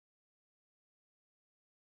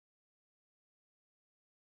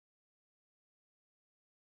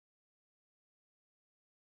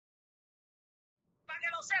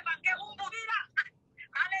no sepan que es un mira.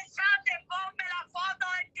 Alexander, ponme la foto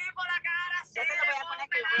del tipo la cara. Sí,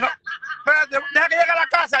 no, espérate, deja que llegue a la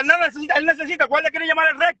casa. Él necesita, ¿cuál le quiere llamar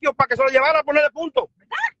el recto para que se lo llevara a ponerle punto?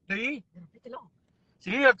 Sí.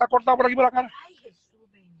 Sí, él está cortado por aquí por la cara. Ay, Jesús,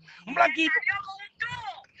 un blanquito. con un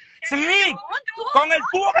tubo. Sí, con el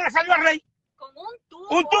tubo que le salió al rey. Con un tubo.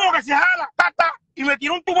 Un tubo que se jala, y me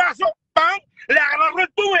tiró un tubazo, ¡pam! Le agarró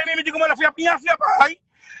el tubo y a mí me dijo como le fui a piñar, ahí.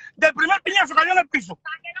 Del primer piñazo cayó en el piso.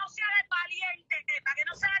 Para que no sea el valiente,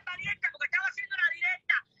 porque estaba haciendo una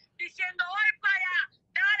directa diciendo, voy para allá,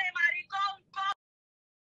 dale, maricón,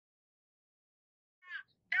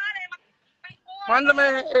 dale, maricón.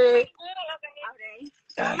 Mándame, Te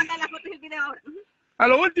voy a mandar las fotos y el video ahora. a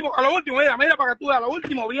lo último, mira para que tú veas, a lo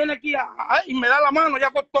último viene aquí y me da la mano,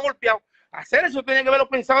 ya todo golpeado. Hacer eso tenía que haberlo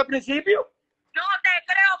pensado al principio. No te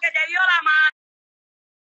creo que te dio la mano.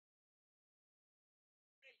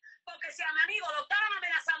 Porque si a mi amigo lo estaban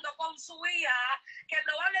amenazando con su hija, que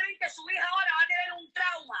probablemente su hija ahora va a tener un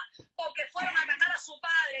trauma porque fueron a matar a su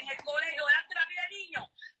padre en el colegio delante de una pila de niños.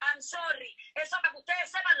 I'm sorry. Eso para que ustedes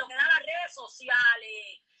sepan lo que dan las redes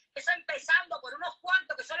sociales. Eso empezando por unos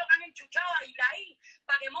cuantos que son los que han enchuchado a Ibrain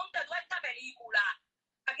para que monte toda esta película.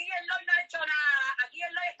 Aquí el Lloyd no ha hecho nada. Aquí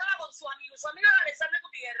el Lloyd estaba con su amigo. Su amigo era Alexander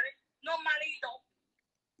Gutiérrez, normalito.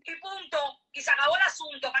 Y punto. Y se acabó el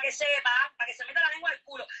asunto, para que sepa, para que se meta la lengua del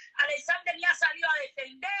culo. Alexander ni ha salido a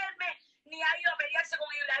defenderme, ni ha ido a pelearse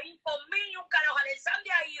con Ibrain por mí, ni un carajo.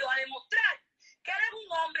 Alexander ha ido a demostrar que él es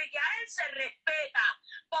un hombre y que a él se respeta.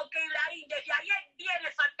 Porque Ibrain desde ayer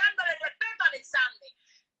viene faltándole respeto a Alexander.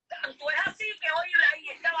 Tanto es así que hoy Ibrain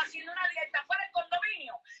estaba haciendo una directa fuera del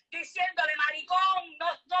condominio, diciéndole, maricón,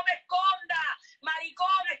 no me escondas,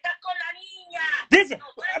 maricón, estás con la niña. Dice,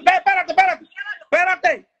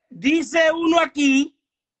 espérate. Dice uno aquí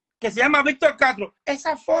que se llama Víctor Castro.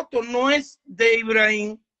 Esa foto no es de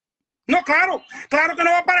Ibrain. No, claro que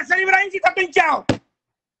no va a aparecer Ibrain si está pinchado.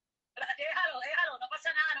 Déjalo, no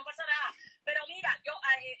pasa nada. Pero mira, yo,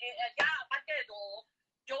 ya aparte de todo,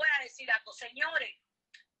 yo voy a decir algo, señores.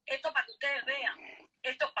 Esto es para que ustedes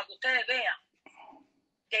vean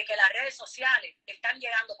de que las redes sociales están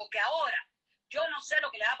llegando, porque ahora yo no sé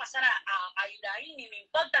lo que le va a pasar a Ibrain, ni me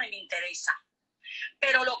importa ni me interesa.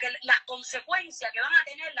 Pero las consecuencias que van a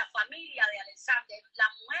tener la familia de Alexander, la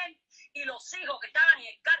mujer y los hijos que estaban en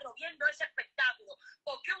el carro viendo ese espectáculo,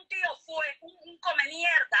 porque un tío fue, un come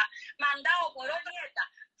mierda, mandado por otra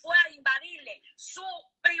mierda, fue a invadirle su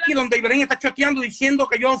privacidad. Y donde Ibrain está choteando diciendo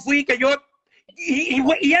que yo fui, que yo...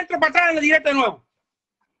 Y entro para atrás en el directo de nuevo.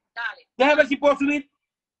 Dale. Déjame ver si puedo subir.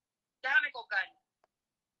 Déjame con calma.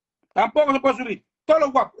 Tampoco se puede subir. Todos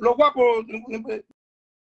los guapos.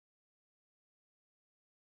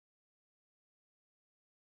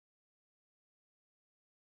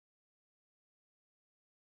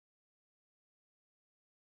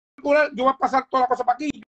 Yo voy a pasar toda la cosa para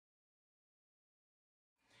aquí.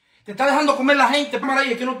 Te está dejando comer la gente, cámara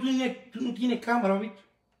ahí, es que tú no tienes cámara, ¿viste?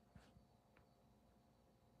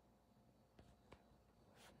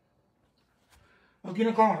 No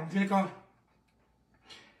tiene cámara.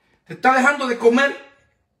 Te está dejando de comer.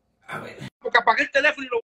 A ver, porque apagué el teléfono y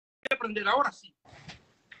lo voy a prender ahora sí.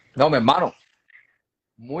 No, mi hermano.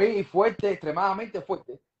 Muy fuerte, extremadamente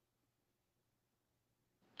fuerte.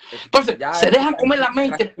 Entonces, Ya se dejan comer la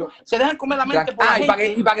mente. Se dejan comer la mente por la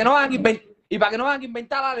gente. y para que no hagan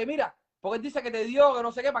inventar, dale, mira. Porque él dice que te dio, que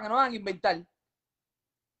no sé qué, para que no hagan inventar.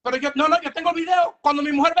 Pero yo tengo video. Cuando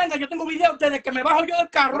mi mujer venga, yo tengo video desde que me bajo yo del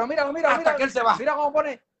carro. Pero mira, hasta que él se va. Mira cómo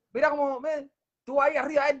pone, tú ahí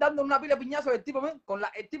arriba, él dando una pila de piñazos, el tipo con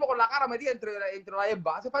la cara metida entre la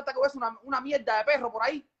hierba. Hace falta que hubiese una mierda de perro por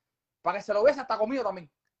ahí, para que se lo hubiese hasta comido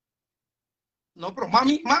también. No, pero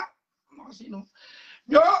mami, no, así no.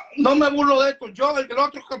 Yo no me burlo de esto. Yo, el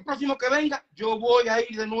próximo que venga, yo voy a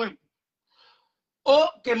ir de nuevo.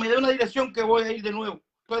 O que me dé una dirección que voy a ir de nuevo.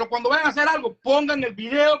 Pero cuando vayan a hacer algo, pongan el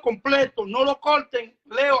video completo, no lo corten.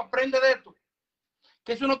 Leo, aprende de esto.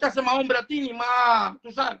 Que eso no te hace más hombre a ti, ni más,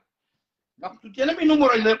 tú sabes. No, tú tienes mi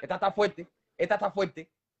número ahí, Leo. Esta está fuerte.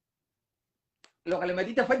 Lo que le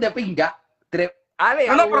metiste fue de pinga.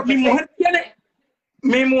 No, pero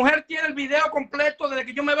mi mujer tiene el video completo desde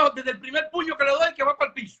que yo me veo, desde el primer puño que le doy que va para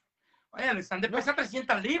el piso. Oye, Alexander pesa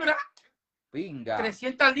 300 libras. Pinga.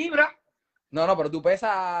 300 libras. No, pero tú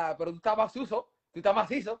pesas, pero tú estás macizo.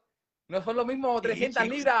 No son lo mismo 300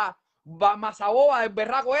 libras masaboba del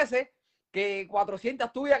berraco ese que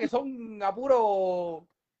 400 tuyas que son a puro...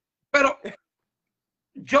 Pero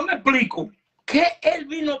yo me explico. ¿Qué él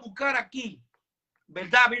vino a buscar aquí?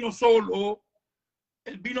 ¿Verdad? Vino solo.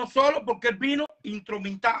 Él vino solo porque él vino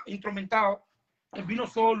instrumentado. Él vino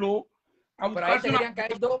solo a Pero ahí buscarse te una... querían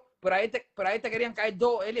caer dos, pero ahí te querían caer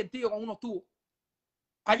dos, él y el tío con unos tubos.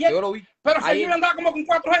 Ayer, Yo lo vi. pero si Ayer. yo andaba como con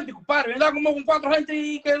 4 gente, compadre, yo andaba como con 4 gente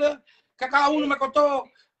y que cada uno me costó,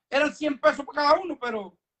 eran 100 pesos para cada uno,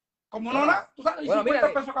 pero como no Bueno, nada, tú sabes, y bueno, 50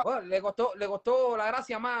 mira, pesos cada uno. bueno, le costó la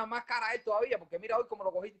gracia más cara a él todavía, porque mira hoy cómo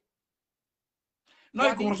lo cogiste. No,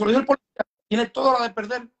 y como se lo dijo el policía, tienes toda la de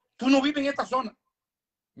perder. Tú no vives en esta zona.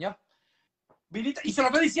 Ya. Viniste, y se lo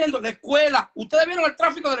estoy diciendo, la escuela, ustedes vieron el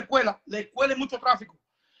tráfico de la escuela es mucho tráfico,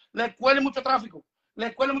 la escuela es mucho tráfico, la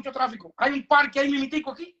escuela es mucho tráfico. Hay un parque ahí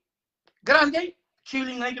mimitico aquí, grande ahí,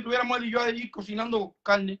 chilling ahí, que tuviéramos él y yo ahí cocinando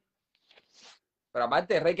carne. Pero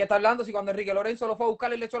aparte, Rey, ¿qué está hablando? Si cuando Enrique Lorenzo lo fue a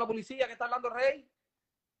buscar y le echó a la policía, ¿qué está hablando Rey?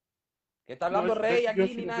 ¿Qué está hablando No, Rey yo aquí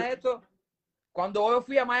sí ni lo nada sé. de esto? Cuando yo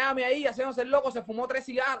fui a Miami ahí, haciéndose el loco, se fumó 3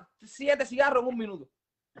 cigarros, 7 cigarros en un minuto.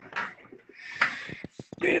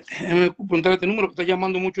 Déjame apuntar este número que está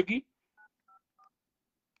llamando mucho aquí.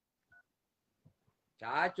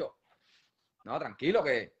 Chacho. No, tranquilo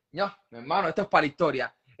que, no, mi hermano, esto es para la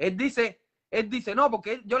historia. Él dice, no,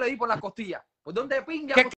 porque yo le di por las costillas. ¿Por dónde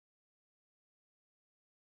pinga? ¿Qué?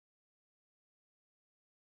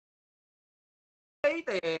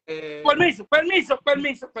 Permiso.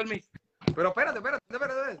 Pero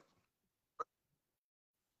espérate.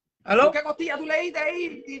 ¿Aló? ¿Por qué costilla tú le diste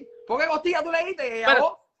ahí? ¿Por qué costilla tú le diste a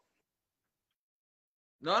vos?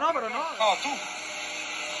 No, pero no. Oh, tú.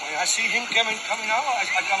 When I see him coming out, I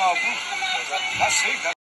come out. That's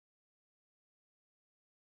it.